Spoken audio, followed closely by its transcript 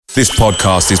This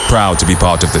podcast is proud to be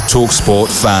part of the TalkSport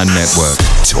Fan Network.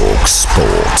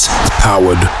 TalkSport.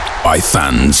 Powered by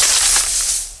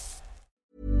fans.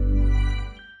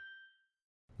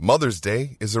 Mother's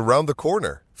Day is around the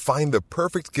corner. Find the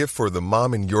perfect gift for the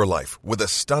mom in your life with a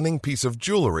stunning piece of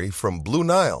jewelry from Blue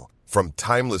Nile. From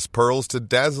timeless pearls to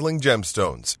dazzling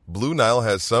gemstones, Blue Nile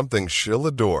has something she'll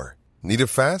adore. Need it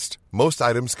fast? Most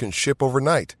items can ship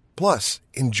overnight. Plus,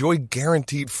 enjoy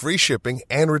guaranteed free shipping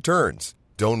and returns.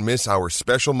 Don't miss our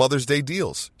special Mother's Day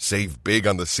deals. Save big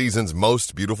on the season's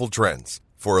most beautiful trends.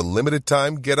 For a limited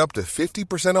time, get up to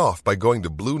 50% off by going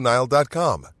to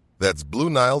BlueNile.com. That's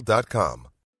BlueNile.com.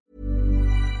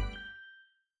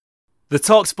 The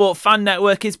TalkSport Fan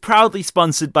Network is proudly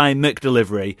sponsored by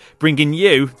McDelivery, bringing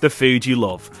you the food you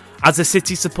love. As a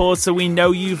City supporter, we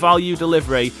know you value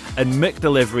delivery, and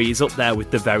McDelivery is up there with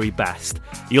the very best.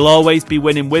 You'll always be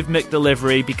winning with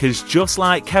McDelivery because just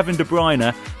like Kevin De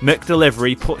Bruyne,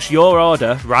 McDelivery puts your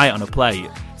order right on a plate.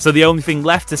 So the only thing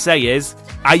left to say is,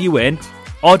 are you in?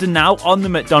 Order now on the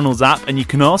McDonald's app, and you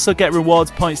can also get rewards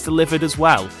points delivered as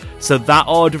well. So that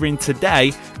ordering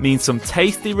today means some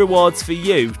tasty rewards for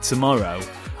you tomorrow.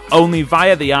 Only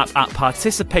via the app at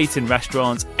participating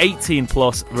restaurants. 18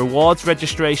 plus, rewards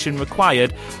registration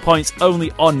required, points only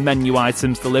on menu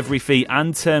items, delivery fee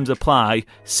and terms apply.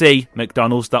 See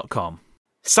mcdonalds.com.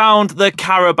 Sound the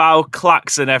Carabao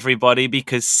klaxon, everybody,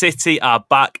 because City are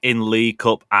back in League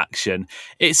Cup action.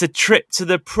 It's a trip to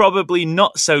the probably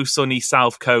not so sunny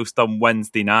South Coast on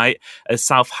Wednesday night as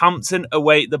Southampton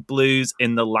await the Blues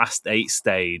in the last 8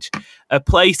 stage. A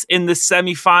place in the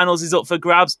semi-finals is up for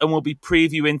grabs, and we'll be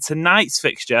previewing tonight's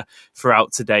fixture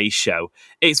throughout today's show.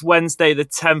 It's Wednesday the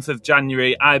 10th of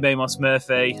January. I'm Amos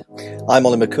Murphy. I'm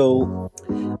Ollie McCool.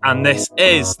 And this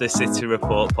is the City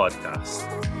Report podcast.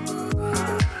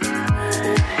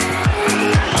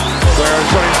 Aguero's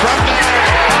got in front there.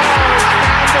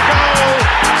 And the goal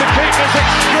to keep this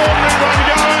extraordinary run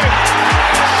going.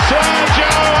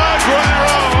 Sergio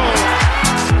Aguero.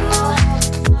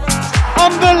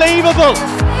 Unbelievable.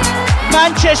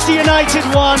 Manchester United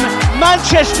 1,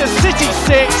 Manchester City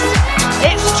 6.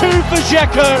 It's 2 for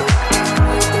Dzeko.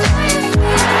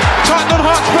 Tottenham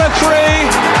Hotspur 3,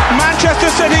 Manchester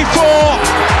City 4.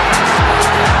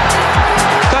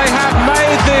 They have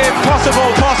made the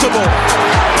impossible possible.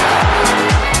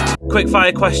 Quick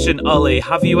fire question, Ollie.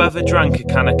 Have you ever drank a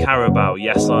can of Carabao?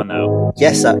 Yes or no?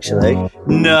 Yes, actually.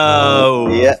 No.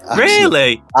 Yeah, actually,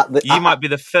 really? You might be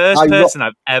the first person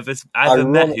I've ever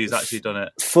met who's actually done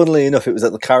it. Funnily enough, it was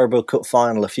at the Carabao Cup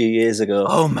final a few years ago.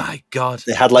 Oh my god!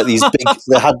 They had like these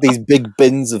big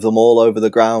bins of them all over the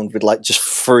ground with like just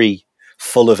free,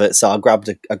 full of it. So I grabbed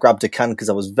a can because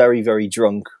I was very, very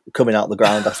drunk coming out of the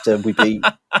ground after we beat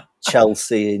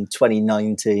Chelsea in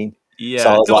 2019. Yeah,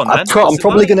 so go on then. I'm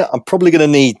probably gonna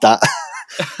need that.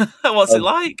 What's it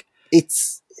like? It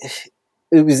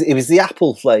was the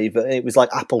apple flavour. It was like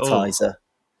appetizer.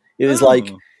 It was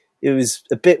it was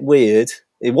a bit weird.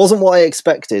 It wasn't what I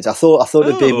expected. I thought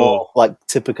it'd be more like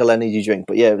typical energy drink,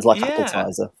 but yeah, it was like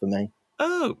appetizer for me.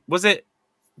 Oh, was it?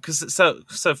 Because so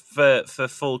for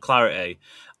full clarity,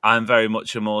 I'm very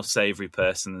much a more savoury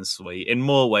person than sweet in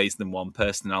more ways than one,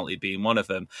 personality being one of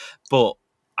them. But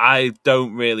I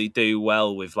don't really do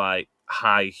well with like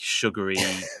high sugary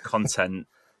content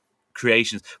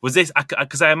creations. Was this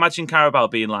because I imagine Carabao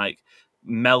being like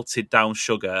melted down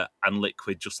sugar and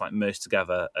liquid just like merged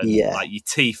together, and like your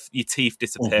teeth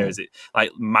disappear as it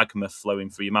like magma flowing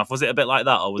through your mouth? Was it a bit like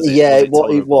that, or was it? Yeah, it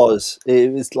was.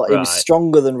 It was like it was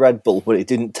stronger than Red Bull, but it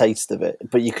didn't taste of it.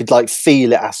 But you could like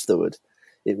feel it afterward.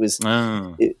 It was,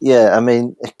 I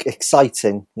mean,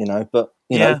 exciting, you know. But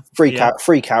you know, free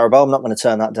Carabao. I'm not going to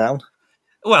turn that down.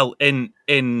 Well, in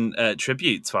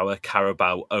tribute to our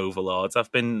Carabao overlords, I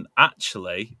can't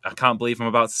believe I'm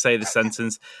about to say this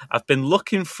sentence, I've been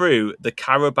looking through the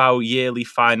Carabao yearly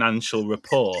financial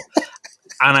report,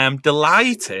 and I am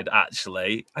delighted,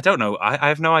 actually. I don't know, I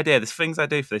have no idea. There's things I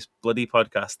do for this bloody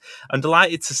podcast. I'm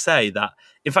delighted to say that,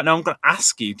 in fact, now I'm going to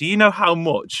ask you, do you know how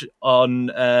much in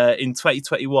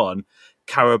 2021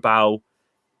 Carabao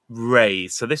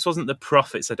raised? So this wasn't the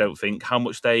profits, I don't think. How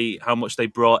much they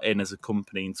brought in as a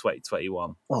company in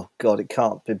 2021? Oh God, it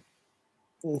can't be.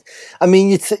 I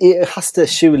mean, it has to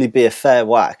surely be a fair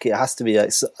whack. It has to be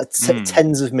like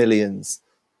tens of millions.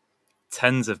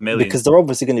 Tens of millions, because they're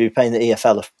obviously going to be paying the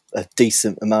EFL a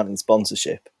decent amount in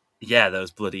sponsorship. Yeah, those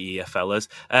bloody EFLers.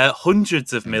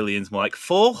 Hundreds of millions, more like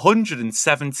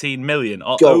 417 million,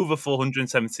 or over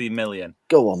 417 million.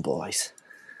 Go on, boys.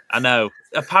 I know.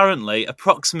 Apparently,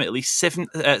 approximately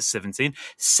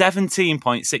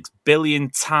 17.6 billion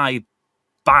Thai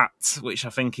baht, which I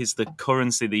think is the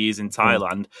currency they use in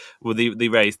Thailand, they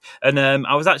raised. And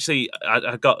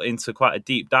I got into quite a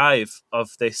deep dive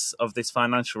of this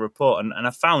financial report, and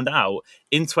I found out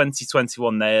in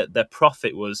 2021 their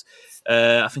profit was,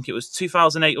 I think it was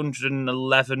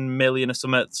 2,811 million or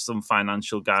something. Some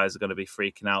financial guys are going to be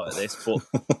freaking out at this, but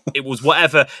it was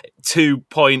whatever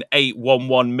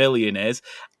 2.811 million is.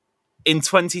 In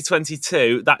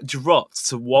 2022, that dropped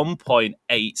to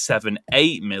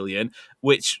 1.878 million,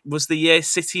 which was the year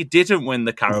City didn't win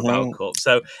the Carabao Cup.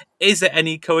 So, is it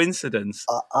any coincidence?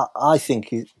 I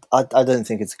don't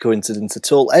think it's a coincidence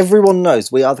at all. Everyone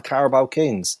knows we are the Carabao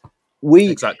Kings.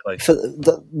 Exactly. For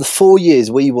the 4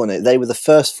 years we won it, they were the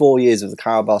first 4 years of the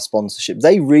Carabao sponsorship.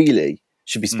 They really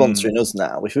should be sponsoring us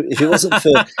now. If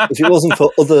it wasn't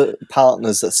for other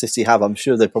partners that City have, I'm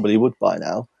sure they probably would by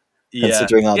now.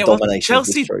 Considering our domination of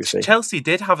this trophy. Chelsea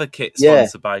did have a kit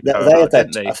sponsored by Carabao,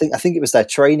 didn't they? I think it was their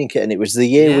training kit, and it was the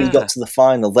year we got to the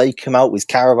final. They come out with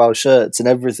Carabao shirts and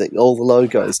everything, all the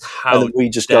logos, and then we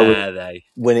just go and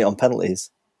win it on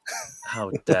penalties.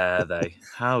 How dare they?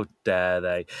 How dare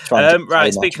they?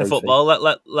 Right, speaking of football,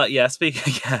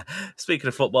 speaking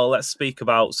of football, let's speak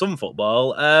about some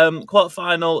football.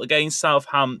 Quarterfinal against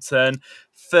Southampton.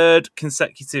 Third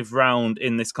consecutive round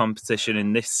in this competition,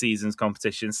 in this season's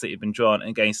competition. City have been drawn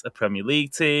against a Premier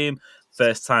League team.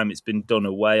 First time it's been done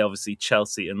away. Obviously,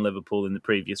 Chelsea and Liverpool in the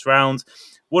previous round.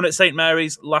 Won at St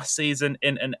Mary's last season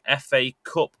in an FA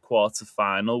Cup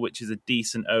quarter-final, which is a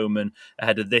decent omen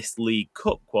ahead of this League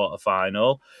Cup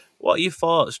quarter-final. What are your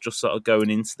thoughts just sort of going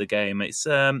into the game? It's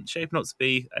shaping up to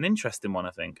be an interesting one,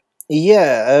 I think.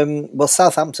 Yeah, well,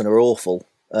 Southampton are awful.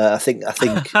 I think.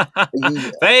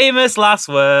 Famous last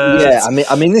words. Yeah,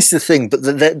 I mean, this is the thing. But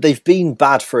they've been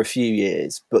bad for a few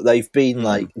years. But they've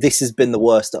been this has been the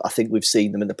worst that I think we've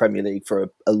seen them in the Premier League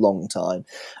for a long time.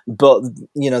 But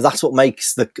that's what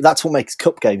makes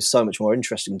cup games so much more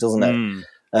interesting, doesn't it?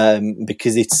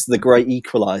 Because it's the great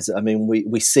equaliser. I mean,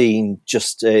 we seen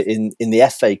just in the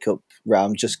FA Cup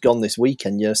round just gone this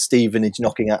weekend. Stevenage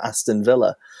knocking out Aston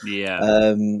Villa.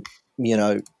 Yeah.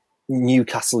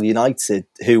 Newcastle United,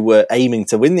 who were aiming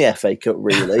to win the FA Cup,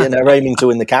 really, and they're aiming to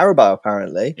win the Carabao,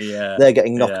 apparently. Yeah, they're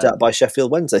getting knocked out by Sheffield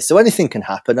Wednesday. So anything can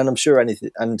happen, and I'm sure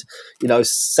anything. And,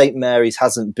 St Mary's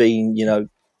hasn't been,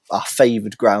 our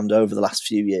favoured ground over the last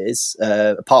few years,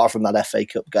 apart from that FA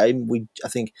Cup game. I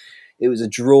think it was a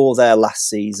draw there last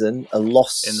season, a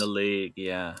loss in the league,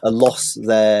 a loss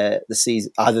there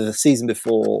either the season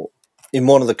before, in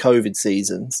one of the COVID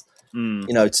seasons.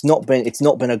 It's not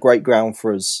been a great ground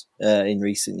for us in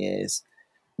recent years,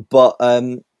 but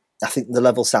I think the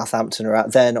level Southampton are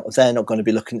at, they're not going to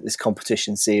be looking at this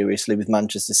competition seriously with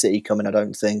Manchester City coming. I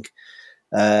don't think.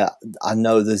 I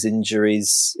know there's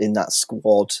injuries in that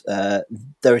squad.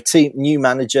 They're a new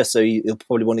manager, so he'll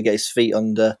probably want to get his feet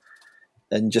under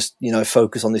and just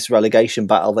focus on this relegation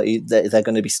battle that they're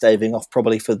going to be staving off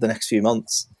probably for the next few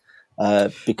months.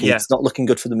 Because it's not looking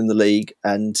good for them in the league,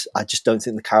 and I just don't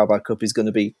think the Carabao Cup is going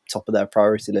to be top of their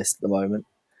priority list at the moment.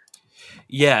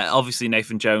 Yeah, obviously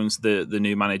Nathan Jones, the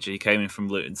new manager, he came in from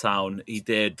Luton Town. He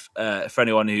did, for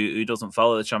anyone who doesn't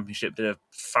follow the Championship, did a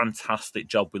fantastic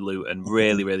job with Luton.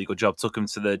 Really, really good job. Took him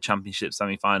to the Championship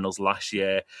semi-finals last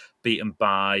year, beaten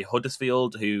by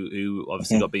Huddersfield, who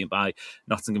obviously got beaten by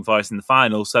Nottingham Forest in the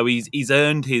final. So he's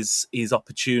earned his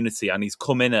opportunity, and he's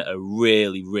come in at a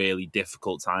really, really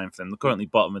difficult time for them. They're currently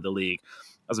bottom of the league,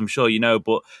 as I'm sure you know,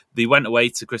 but they went away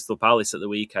to Crystal Palace at the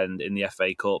weekend in the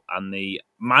FA Cup, and they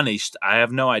managed, I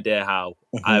have no idea how.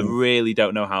 I really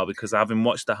don't know how, because having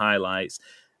watched the highlights,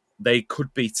 they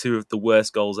could be two of the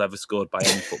worst goals ever scored by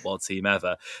any football team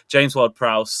ever. James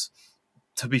Ward-Prowse,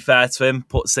 to be fair to him,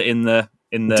 puts it in the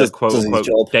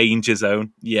quote-unquote danger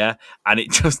zone. Yeah, and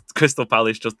Crystal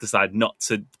Palace just decide not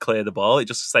to clear the ball. It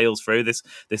just sails through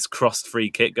this crossed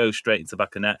free kick, goes straight into the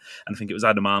back of net. And I think it was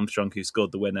Adam Armstrong who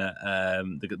scored the winner.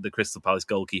 The Crystal Palace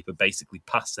goalkeeper basically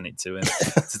passing it to him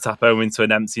to tap home into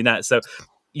an empty net. So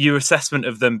your assessment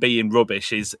of them being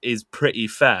rubbish is pretty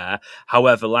fair.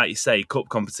 However, like you say, cup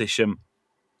competition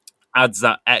adds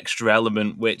that extra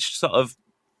element, which sort of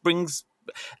brings...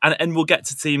 And we'll get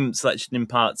to team selection in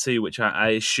part 2, which I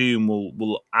assume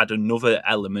will add another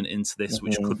element into this,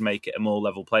 which could make it a more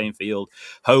level playing field.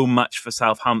 Home match for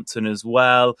Southampton as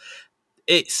well.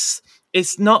 It's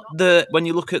not when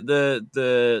you look at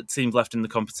the teams left in the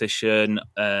competition,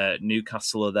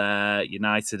 Newcastle are there,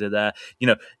 United are there.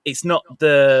 It's not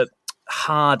the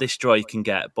hardest draw you can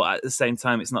get, but at the same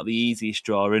time, it's not the easiest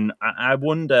draw. And I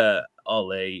wonder,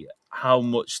 Ollie, how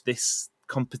much this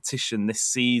competition this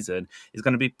season is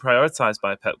going to be prioritised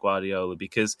by Pep Guardiola,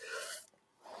 because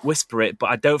whisper it, but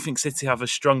I don't think City have a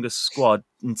stronger squad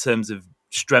in terms of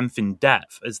strength in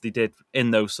depth as they did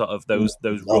in those runs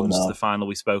to the final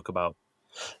we spoke about.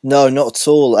 No, not at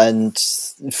all. And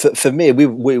for me,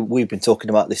 we've been talking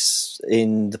about this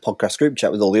in the podcast group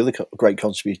chat with all the other great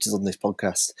contributors on this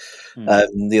podcast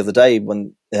the other day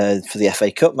when for the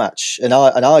FA Cup match, and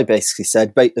I basically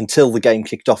said until the game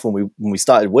kicked off when we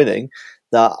started winning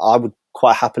that I would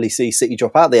quite happily see City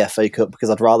drop out the FA Cup because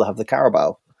I'd rather have the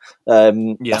Carabao. I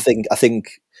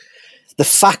think the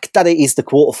fact that it is the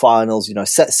quarterfinals,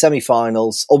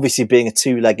 semi-finals, obviously being a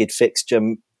two-legged fixture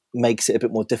makes it a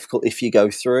bit more difficult if you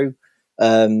go through.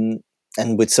 And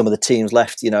with some of the teams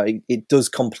left, it does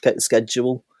complicate the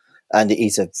schedule, and it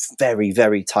is a very,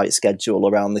 very tight schedule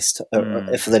around this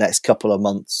for the next couple of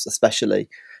months, especially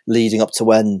leading up to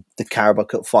when the Carabao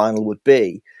Cup final would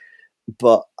be.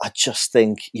 But I just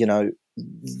think,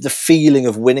 the feeling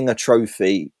of winning a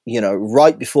trophy,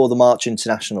 right before the March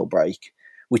international break,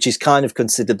 which is kind of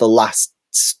considered the last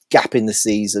gap in the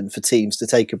season for teams to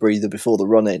take a breather before the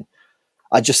run-in.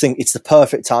 I just think it's the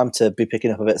perfect time to be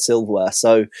picking up a bit of silverware.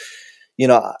 So,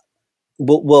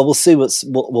 we'll see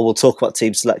we'll talk about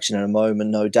team selection in a moment,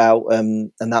 no doubt,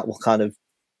 and that will kind of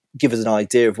give us an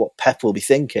idea of what Pep will be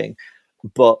thinking.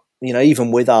 But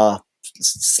even with our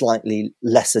slightly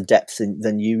lesser depth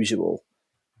than usual,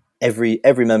 every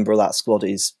member of that squad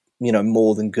is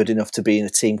more than good enough to be in a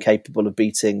team capable of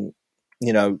beating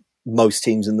most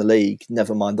teams in the league.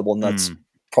 Never mind the one that's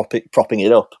propping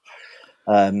it up.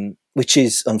 Which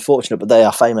is unfortunate, but they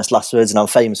are famous last words, and I'm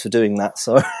famous for doing that.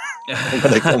 So,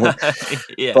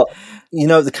 yeah. But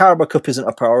the Carabao Cup isn't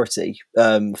a priority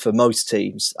for most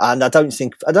teams, and I don't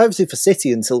think for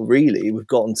City until really we've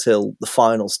got until the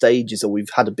final stages, or we've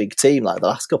had a big team like the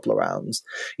last couple of rounds.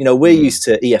 We're used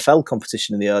to EFL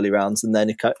competition in the early rounds, and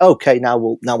then now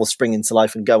we'll spring into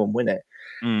life and go and win it.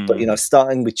 But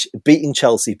starting with beating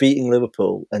Chelsea, beating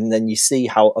Liverpool, and then you see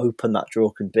how open that draw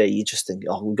can be. You just think,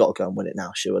 we've got to go and win it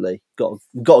now. Surely,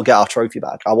 we've got to get our trophy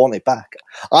back. I want it back.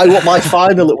 I want my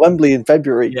final at Wembley in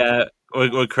February. Yeah,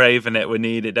 we're craving it. We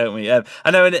need it, don't we? I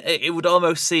know, and it would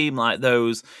almost seem like the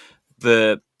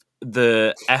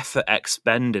effort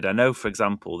expended. I know, for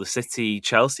example, the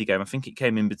City-Chelsea game. I think it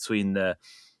came in between the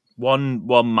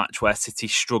one match where City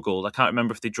struggled. I can't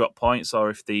remember if they dropped points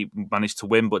or if they managed to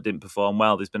win but didn't perform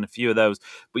well. There's been a few of those.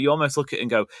 But you almost look at it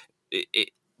and go,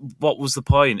 what was the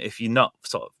point if you're not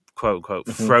sort of, quote unquote,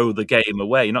 throw the game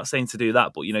away? You're not saying to do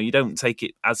that, but you don't take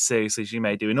it as seriously as you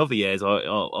may do in other years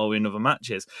or in other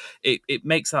matches. It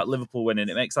makes that Liverpool win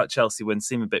and it makes that Chelsea win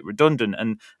seem a bit redundant.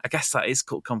 And I guess that is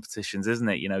cup competitions, isn't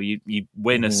it? You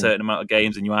win a certain amount of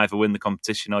games and you either win the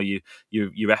competition or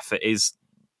your effort is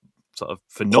sort of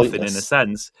for nothing. Pointless. In a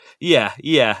sense. Yeah.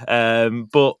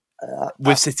 But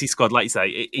with City squad, like you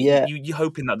say, you're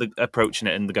hoping that they're approaching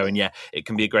it and they're going, it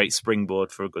can be a great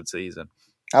springboard for a good season.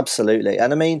 Absolutely.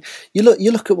 And I mean, you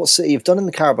look at what City have done in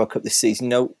the Carabao Cup this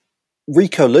season.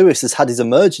 Rico Lewis has had his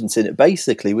emergence in it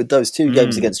basically with those two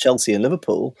games against Chelsea and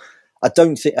Liverpool. I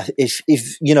don't think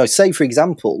if say for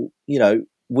example,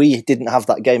 we didn't have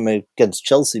that game against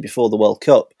Chelsea before the World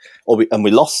Cup, and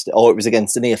we lost it, or it was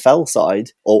against an EFL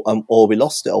side, or we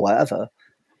lost it, or whatever.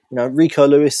 Rico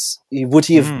Lewis, would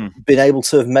he have been able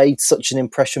to have made such an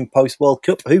impression post World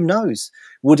Cup? Who knows?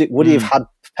 Would he have had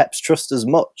Pep's trust as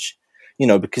much?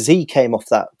 Because he came off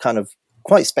that kind of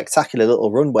quite spectacular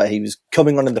little run where he was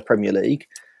coming on in the Premier League,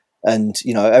 and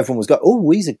everyone was going, "Oh,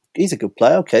 he's a good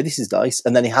player. Okay, this is nice."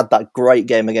 And then he had that great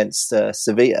game against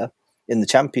Sevilla in the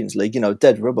Champions League,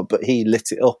 dead rubber, but he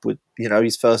lit it up with,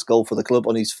 his first goal for the club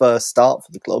on his first start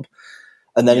for the club.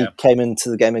 And then he came into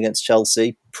the game against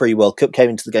Chelsea pre-World Cup, came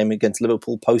into the game against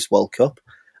Liverpool post-World Cup,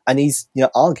 and he's,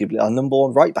 arguably our number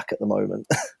one right back at the moment.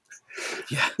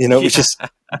 Which is,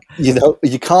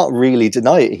 you can't really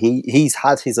deny it. He's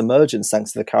had his emergence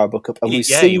thanks to the Carabao Cup, and we've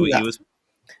seen that.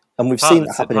 And we've seen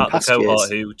that happen in past years. Part of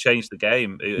the cohort who changed the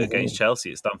game against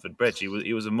Chelsea at Stamford Bridge.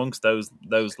 He was amongst those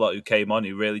lot who came on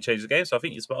who really changed the game. So I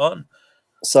think you're spot on.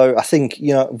 So I think,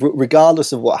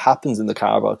 regardless of what happens in the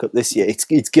Carabao Cup this year,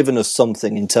 it's given us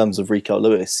something in terms of Rico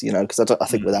Lewis, because I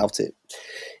think without it,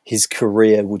 his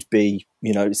career would be,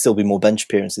 still be more bench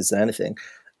appearances than anything.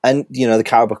 And, the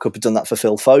Carabao Cup had done that for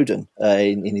Phil Foden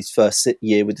in his first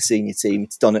year with the senior team.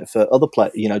 It's done it for other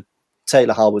players,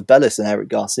 Taylor Harwood-Bellis and Eric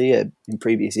Garcia in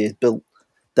previous years built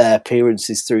their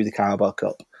appearances through the Carabao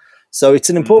Cup. So it's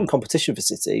an important competition for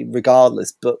City,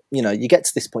 regardless. But, you get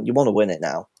to this point, you want to win it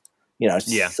now.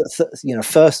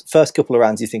 First couple of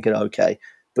rounds, you're thinking, okay.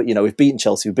 But, we've beaten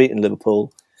Chelsea, we've beaten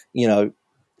Liverpool.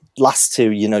 Last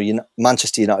two,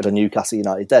 Manchester United or Newcastle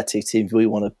United, they're two teams we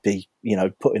want to be,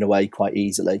 putting away quite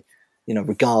easily.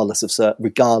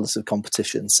 regardless of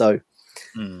competition. So,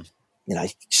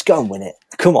 just go and win it.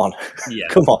 Come on. Yeah.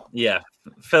 Come on. Yeah.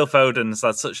 Phil Foden's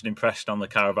had such an impression on the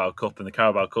Carabao Cup, and the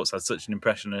Carabao Cup's had such an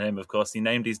impression on him. Of course, he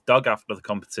named his dog after the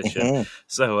competition. Mm-hmm.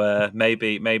 So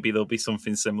maybe there'll be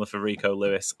something similar for Rico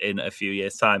Lewis in a few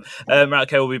years' time. Right,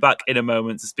 okay, we'll be back in a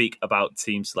moment to speak about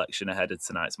team selection ahead of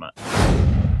tonight's match.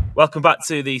 Welcome back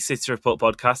to the City Report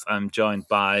podcast. I'm joined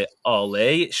by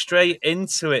Ollie. Straight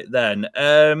into it then.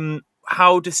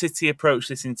 How does City approach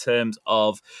this in terms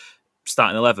of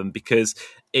starting 11? Because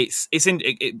it's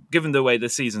given the way the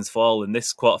season's fallen,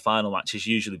 this quarter-final match is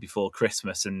usually before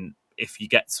Christmas, and if you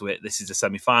get to it, this is a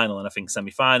semi-final, and I think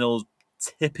semi-finals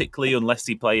typically, unless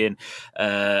you're playing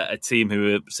a team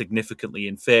who are significantly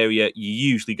inferior, you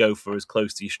usually go for as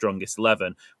close to your strongest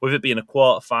 11. With it being a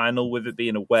quarter-final, with it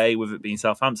being away, with it being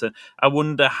Southampton, I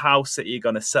wonder how City are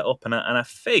going to set up, and I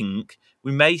think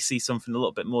we may see something a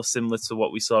little bit more similar to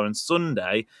what we saw on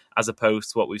Sunday, as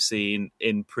opposed to what we've seen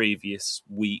in previous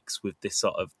weeks with this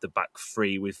sort of the back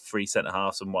three with three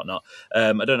centre-halves and whatnot.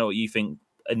 I don't know what you think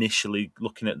initially,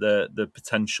 looking at the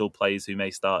potential players who may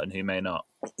start and who may not.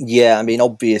 Yeah, I mean,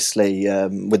 obviously,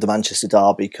 with the Manchester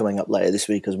derby coming up later this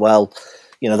week as well,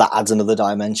 that adds another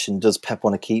dimension. Does Pep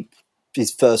want to keep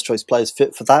his first choice players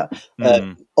fit for that?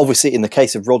 Obviously, in the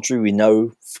case of Rodri, we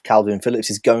know Calvin Phillips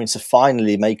is going to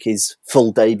finally make his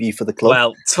full debut for the club.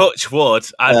 Well, touch wood.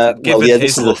 Given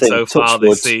his look so far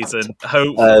this season,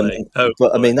 hopefully.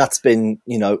 But I mean, that's been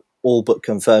all but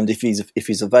confirmed. If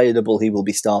he's available, he will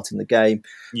be starting the game.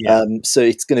 Yeah. So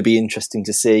it's going to be interesting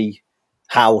to see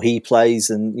how he plays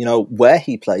and where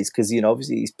he plays, because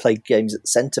obviously he's played games at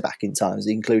centre back in times,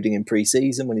 including in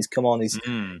pre-season when he's come on. He's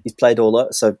played all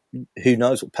that, so who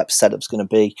knows what Pep's setup's going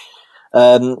to be.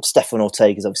 Stefan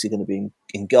Ortega is obviously going to be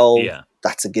in goal. Yeah.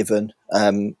 That's a given.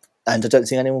 And I don't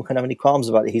think anyone can have any qualms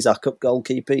about it. He's our cup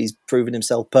goalkeeper. He's proven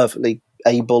himself perfectly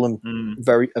able and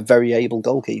a very able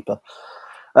goalkeeper.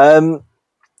 I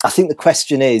think the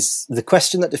question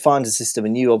that defines the system,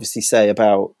 and you obviously say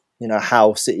about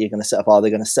how City are going to set up. Are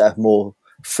they going to set up more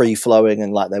free-flowing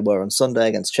and like they were on Sunday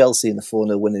against Chelsea in the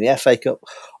 4-0 win in the FA Cup,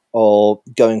 or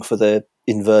going for the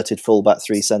inverted full-back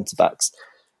three centre-backs?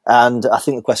 And I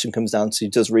think the question comes down to,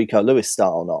 does Rico Lewis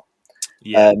start or not?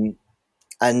 Yeah.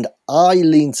 And I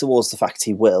lean towards the fact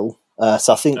he will.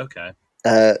 So I think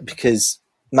because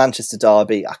Manchester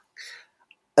derby,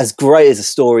 as great as a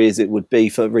story as it would be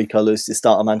for Rico Lewis to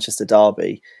start a Manchester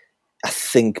derby, I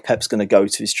think Pep's going to go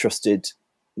to his trusted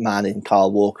man in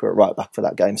Kyle Walker at right back for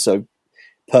that game. So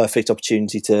perfect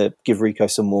opportunity to give Rico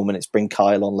some more minutes, bring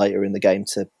Kyle on later in the game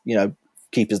to,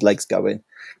 keep his legs going,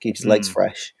 keep his legs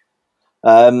fresh.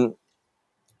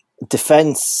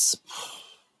 Defence,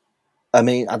 I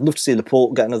mean, I'd love to see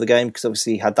Laporte get another game because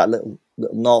obviously he had that little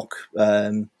knock.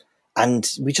 And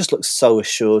we just look so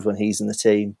assured when he's in the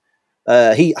team.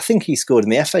 I think he scored in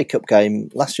the FA Cup game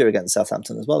last year against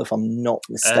Southampton as well, if I'm not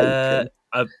mistaken.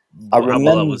 I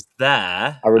was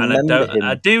there.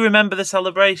 I do remember the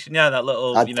celebration. Yeah, that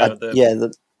little,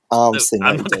 the arms thing.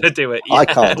 I'm not going to do it. Yeah, I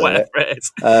can't do it. It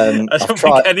is. I don't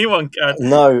think anyone can.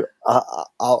 No,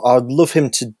 I'd love him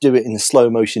to do it in a slow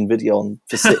motion video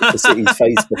for City's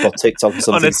Facebook or TikTok or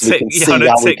something, so we can see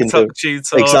how we can do it.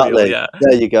 Tutorial, exactly. Yeah.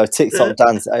 There you go. TikTok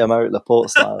dance, Aymeric Laporte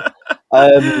style.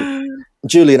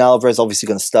 Julian Alvarez obviously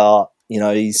going to start.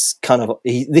 He's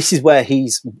this is where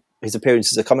his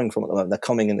appearances are coming from at the moment. They're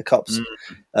coming in the cups,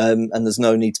 and there's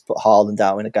no need to put Haaland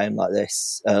out in a game like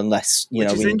this unless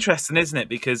Which is interesting, isn't it?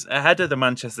 Because ahead of the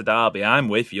Manchester derby, I'm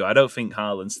with you. I don't think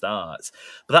Haaland starts,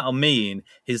 but that'll mean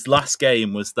his last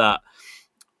game was that.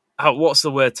 What's the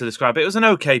word to describe it? It was an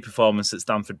okay performance at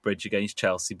Stamford Bridge against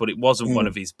Chelsea, but it wasn't one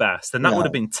of his best, and that would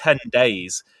have been 10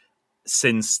 days.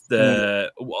 Since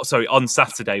on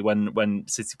Saturday when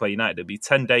City play United, it'll be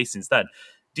 10 days since then.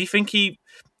 Do you think he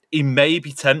may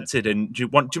be tempted? And do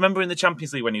you remember in the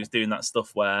Champions League when he was doing that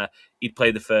stuff where he'd play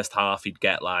the first half, he'd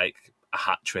get like a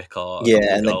hat trick or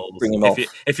and goals. Bring him off.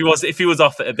 If he was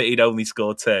off it a bit, he'd only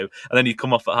score 2, and then he'd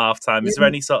come off at half time. Is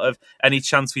there any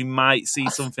chance we might see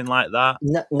something like that?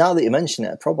 Now that you mention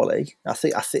it, probably. I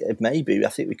think it may be. I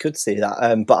think we could see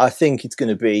that. But I think it's going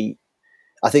to be.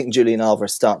 I think Julian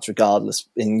Alvarez starts regardless,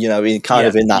 in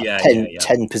that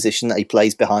 10 position that he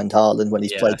plays behind Haaland when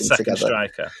he's played them together.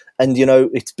 Striker. And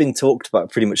it's been talked about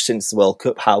pretty much since the World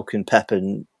Cup. How can Pep play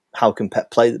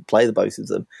the both of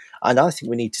them? And I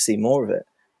think we need to see more of it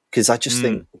because I just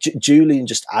think Julian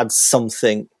just adds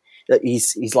something. That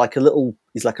he's like a little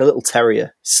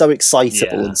terrier, so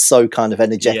excitable and so kind of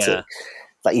energetic.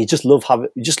 that you just love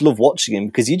watching him,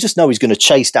 because you just know he's going to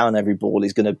chase down every ball.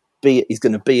 He's going to be at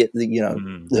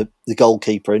the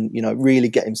goalkeeper and really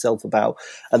get himself about.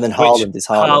 And then Haaland is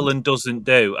Haaland. Haaland doesn't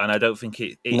do, and I don't think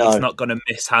he's not going to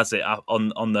miss, has it,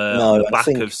 on the back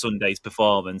of Sunday's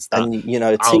performance.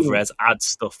 That Alvarez adds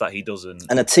stuff that he doesn't.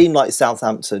 And a team like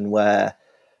Southampton, where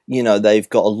they've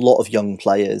got a lot of young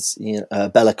players.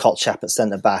 Bella Kotchap at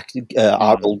centre back,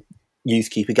 our old youth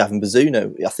keeper Gavin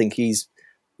Bazunu. I think he's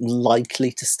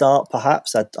likely to start,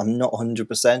 perhaps. I'm not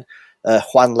 100%.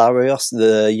 Juan Larios,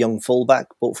 the young fullback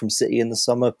bought from City in the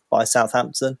summer by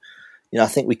Southampton. I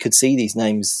think we could see these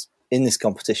names in this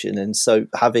competition, and so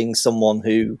having someone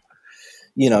who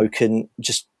can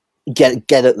just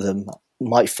get at them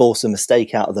might force a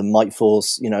mistake out of them, might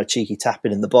force a cheeky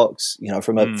tapping in the box,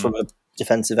 from a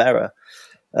defensive error,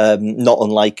 not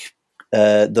unlike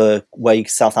the way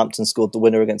Southampton scored the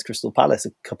winner against Crystal Palace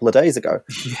a couple of days ago.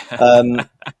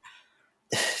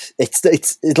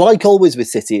 It's like always with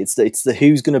City. It's the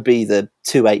who's going to be the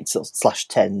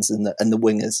 2/8/10s and the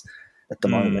wingers at the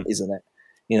moment, isn't it?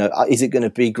 Is it going to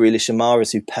be Grealish and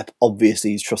Mahrez, who Pep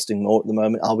obviously is trusting more at the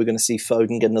moment? Are we going to see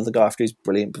Foden get another go after his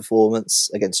brilliant performance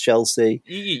against Chelsea?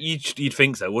 You'd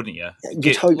think so, wouldn't you?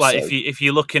 You'd hope so. If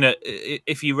you're looking at,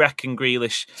 if you reckon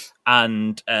Grealish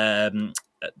and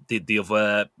the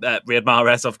other Riyad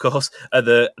Mahrez, of course, are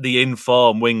the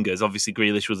in-form wingers. Obviously,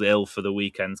 Grealish was ill for the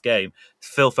weekend's game.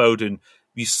 Phil Foden,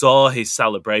 you saw his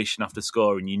celebration after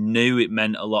scoring. You knew it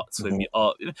meant a lot to him.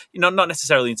 Not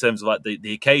necessarily in terms of like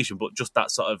the occasion, but just that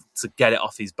sort of to get it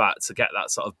off his back, to get that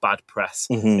sort of bad press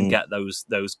and get those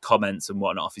comments and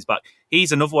whatnot off his back.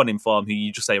 He's another one in form who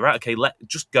you just say, right, okay,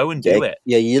 just go and do it.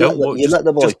 Yeah, you let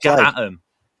the boy just play. Get at him.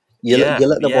 You let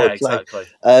the boy play. Exactly.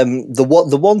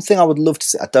 The one thing I would love to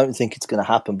see, I don't think it's going to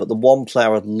happen, but the one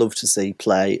player I'd love to see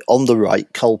play on the right,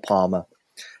 Cole Palmer,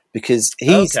 because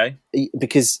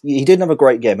because he didn't have a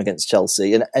great game against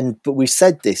Chelsea, but we've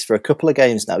said this for a couple of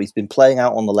games now. He's been playing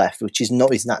out on the left, which is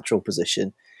not his natural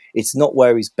position. It's not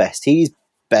where he's best. He's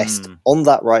best on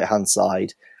that right hand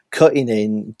side, cutting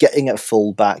in, getting at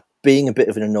full back, being a bit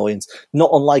of an annoyance.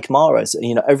 Not unlike Mahrez.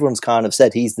 Everyone's kind of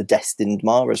said he's the destined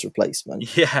Mahrez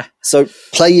replacement. Yeah. So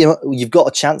play him. You've got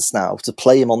a chance now to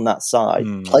play him on that side.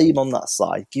 Play him on that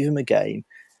side. Give him a game.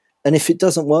 And if it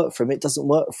doesn't work for him, it doesn't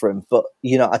work for him. But,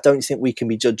 I don't think we can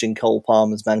be judging Cole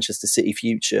Palmer's Manchester City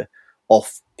future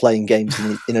off playing games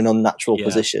in an unnatural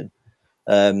position.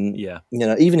 Even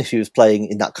if he was playing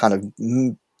in that kind of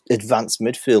advanced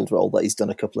midfield role that he's done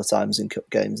a couple of times in cup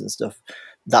games and stuff,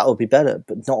 that would be better,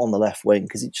 but not on the left wing,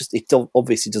 because it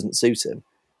obviously doesn't suit him.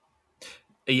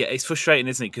 Yeah, it's frustrating,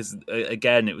 isn't it? Because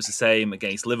again, it was the same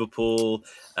against Liverpool.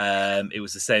 It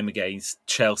was the same against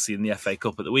Chelsea in the FA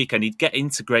Cup at the weekend. He'd get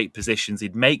into great positions.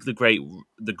 He'd make the great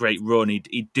run.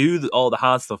 He'd do all the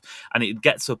hard stuff, and it'd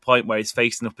get to a point where he's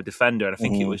facing up a defender. And I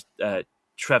think it was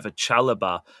Trevor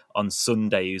Chalobah on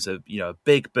Sunday, who's a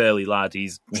big burly lad.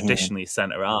 He's traditionally a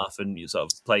centre half and sort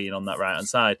of playing on that right hand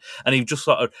side. And he just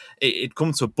sort of it'd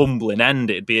come to a bumbling end.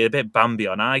 It'd be a bit Bambi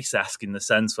on ice-esque in the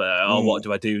sense where what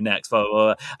do I do next? Blah, blah,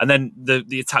 blah. And then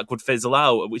the attack would fizzle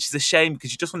out, which is a shame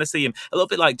because you just want to see him a little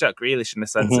bit like Jack Grealish in a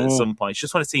sense. At some point, you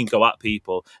just want to see him go at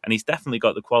people, and he's definitely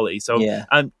got the quality. So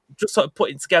and just sort of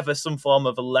putting together some form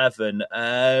of 11.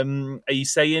 Are you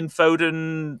saying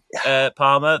Foden,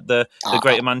 Palmer, the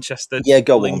Greater Manchester? Yeah,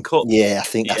 go link on. Up? Yeah, I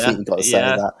think you've got to say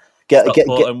that. Get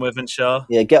Withenshaw.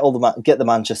 Yeah, get the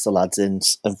Manchester lads in.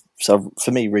 So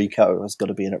for me, Rico has got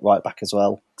to be in at right back as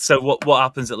well. So what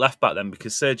happens at left back then?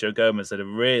 Because Sergio Gomez had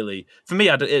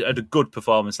a good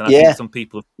performance, and I think some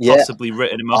people have possibly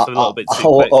written him off a little bit too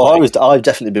quick. I've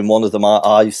definitely been one of them.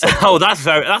 I've said,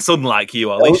 that's unlike you,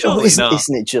 Ollie. Surely not.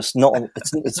 Isn't it just not?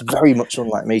 It's very much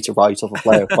unlike me to write off a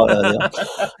player quite early on.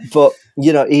 But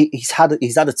he's had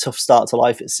a tough start to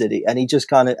life at City, and he just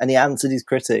he answered his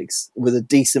critics with a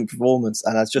decent performance.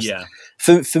 And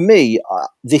for me,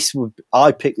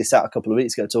 I picked this out a couple of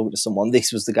weeks ago talking to someone.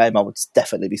 This was the game I would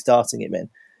definitely be starting him in.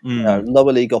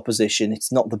 Lower league opposition.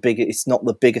 It's not the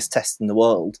biggest test in the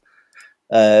world.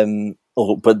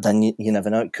 But then you never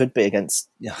know. It could be against,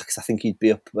 because I think he'd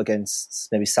be up against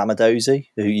maybe Samadozi,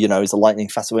 who is a lightning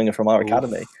fast winger from our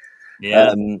academy.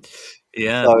 Yeah.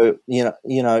 So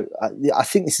I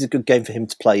think this is a good game for him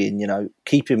to play in.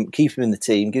 Keep him in the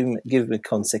team. Give him a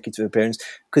consecutive appearance,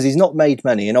 because he's not made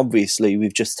many. And obviously,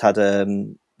 we've just had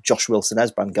Josh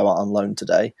Wilson-Esbrand go out on loan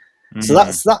today. So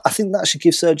that's that. I think that should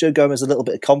give Sergio Gomez a little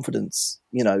bit of confidence.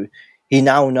 He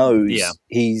now knows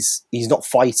he's not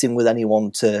fighting with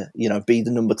anyone to be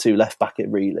the number 2 left back.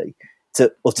 Really,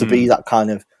 to be that kind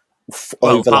of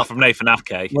apart from Nathan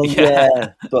Ake. Well,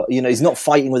 yeah, but he's not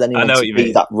fighting with anyone to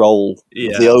be that role,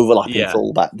 the overlapping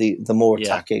fullback, the more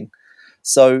attacking.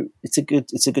 So it's a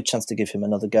good chance to give him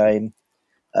another game.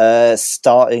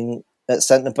 Starting at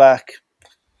centre back,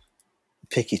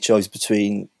 picky choice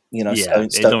between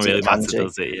Stones. It don't really matter,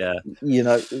 does it? Yeah,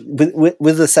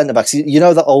 with the centre backs,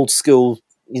 that old school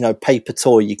paper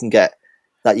toy you can get.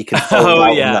 That you can fold out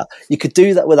on that. You could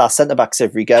do that with our centre backs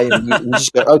every game, and you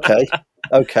just go, okay,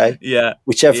 yeah,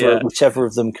 whichever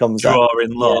of them comes out.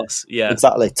 Drawing lots, yeah,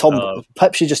 exactly.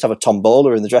 Pep should just have a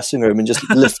tombola in the dressing room and just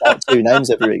lift out 2 names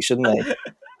every week, shouldn't they?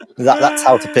 That's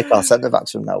how to pick our centre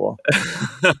backs from now on.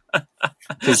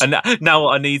 And now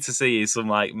what I need to see is some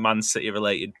like Man City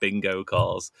related bingo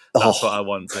calls. That's what I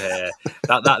want to hear.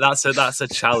 That's a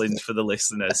challenge for the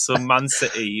listeners. Some Man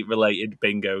City related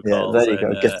bingo calls. Yeah, there you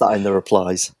go. Get that in the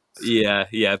replies. Yeah.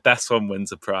 Best one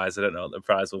wins a prize. I don't know what the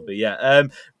prize will be. Yeah.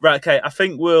 Right. Okay. I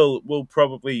think we'll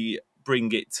probably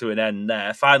bring it to an end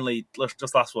there. Finally,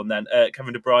 just last one then.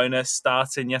 Kevin De Bruyne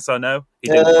starting, yes or no? He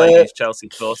didn't play against Chelsea,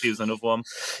 of course. He was another one.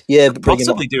 Yeah, but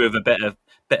possibly do with a bit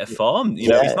of form. He's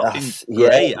not been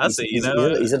great, has he?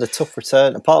 He's had a tough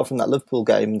return. Apart from that Liverpool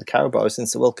game, the Carabao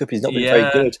since the World Cup, he's not been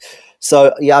very good.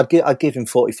 So I'd give him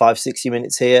 45, 60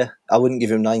 minutes here. I wouldn't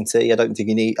give him 90. I don't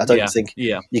think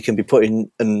you can be putting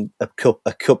a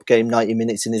cup game 90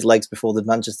 minutes in his legs before the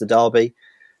Manchester derby.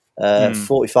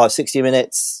 45, 60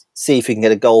 minutes. See if he can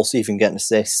get a goal. See if he can get an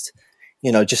assist.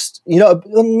 Not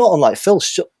unlike Phil.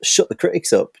 Shut the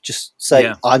critics up. Just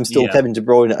say I'm still Kevin De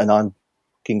Bruyne and I'm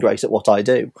fucking great at what I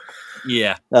do.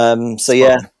 Yeah.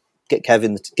 Get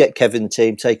Kevin the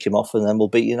team, take him off, and then we'll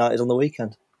beat United on the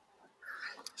weekend.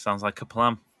 Sounds like a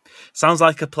plan.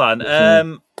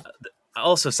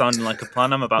 Also sounding like a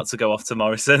plan, I'm about to go off to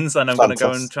Morrison's and I'm going to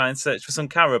go and try and search for some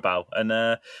Carabao, and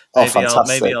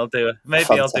maybe I'll do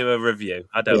a review.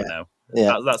 I don't know.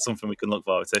 Yeah. That's something we can look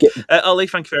forward to. Ollie,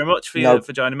 thank you very much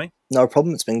for joining me. No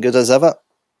problem. It's been good as ever.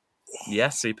 Yeah,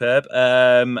 superb.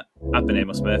 I've been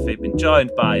Amos Murphy, been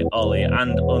joined by Ollie, and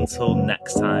until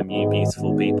next time, you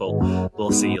beautiful people,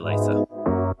 we'll see you later.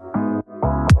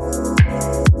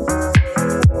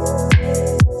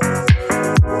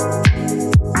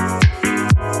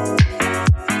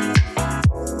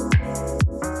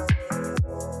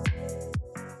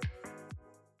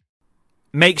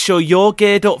 Make sure you're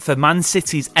geared up for Man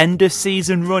City's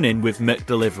end-of-season run-in with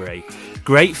McDelivery.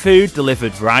 Great food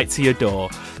delivered right to your door.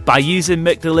 By using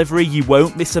McDelivery, you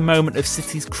won't miss a moment of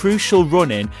City's crucial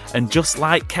run-in, and just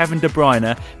like Kevin De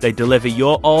Bruyne, they deliver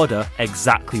your order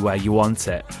exactly where you want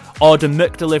it. Order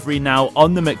McDelivery now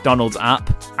on the McDonald's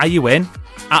app. Are you in?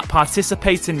 At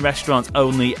participating restaurants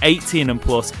only, 18 and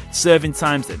plus, serving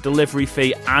times, delivery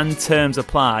fee and terms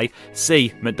apply.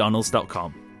 See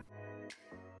mcdonalds.com.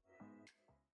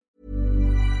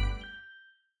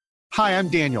 Hi, I'm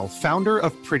Daniel, founder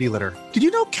of Pretty Litter. Did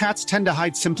you know cats tend to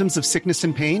hide symptoms of sickness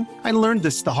and pain? I learned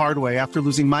this the hard way after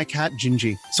losing my cat,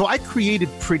 Gingy. So I created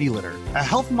Pretty Litter, a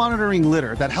health monitoring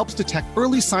litter that helps detect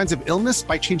early signs of illness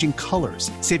by changing colors,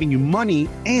 saving you money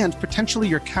and potentially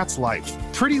your cat's life.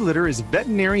 Pretty Litter is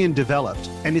veterinarian developed,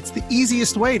 and it's the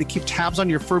easiest way to keep tabs on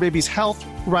your fur baby's health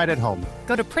right at home.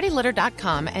 Go to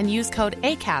prettylitter.com and use code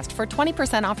ACAST for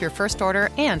 20% off your first order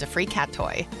and a free cat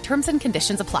toy. Terms and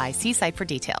conditions apply. See site for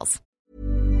details.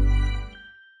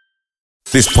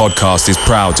 This podcast is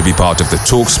proud to be part of the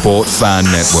TalkSport Fan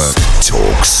Network.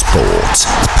 TalkSport.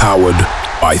 Powered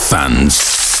by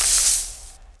fans.